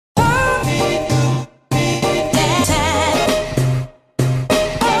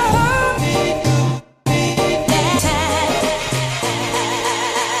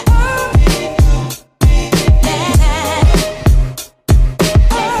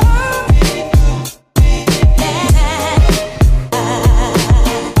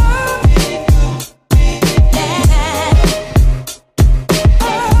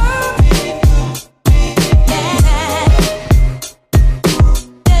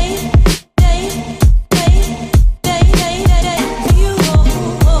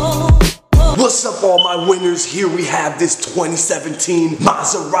viewers, here we have this 2017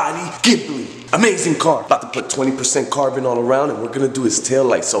 Maserati Ghibli. Amazing car. About to put 20% carbon all around and we're gonna do his tail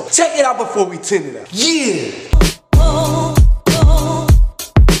light. So check it out before we tint it out. Yeah!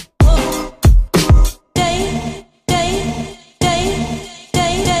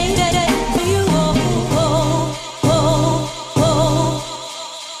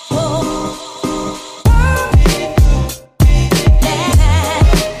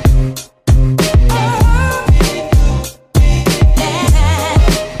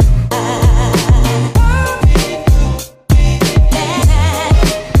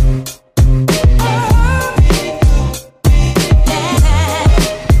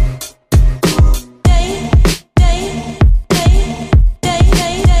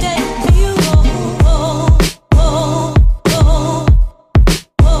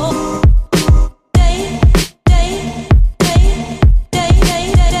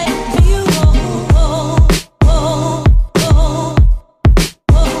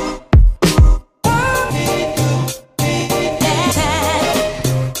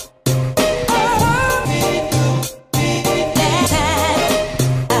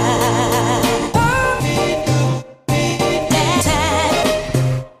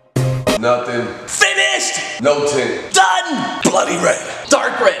 Nothing. Finished! No tint. Done! Bloody red.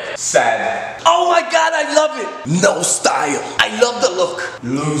 Dark red. Sad. Oh my god, I love it! No style. I love the look.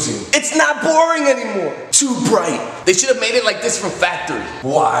 Losing. It's not boring anymore. Too bright. They should have made it like this from factory.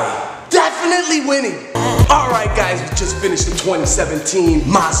 Why? Definitely winning. Alright guys, we just finished the 2017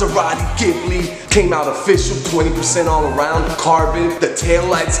 Maserati Ghibli. Came out official, 20% all around. Carbon, the tail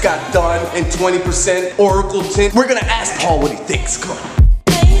lights got done, and 20% Oracle tint. We're gonna ask Paul what he thinks. Come on.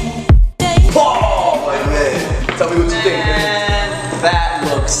 Paul, my man. Tell me what you think, man. That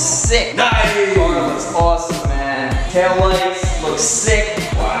looks sick. Nice. Car looks awesome, man. Tail lights look sick.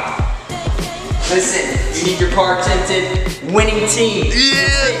 Wow. Listen, you need your car tinted. Winning team.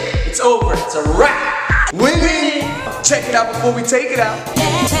 Yeah. It's over. It's a wrap. Winning. Check it out before we take it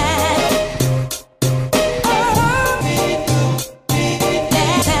out.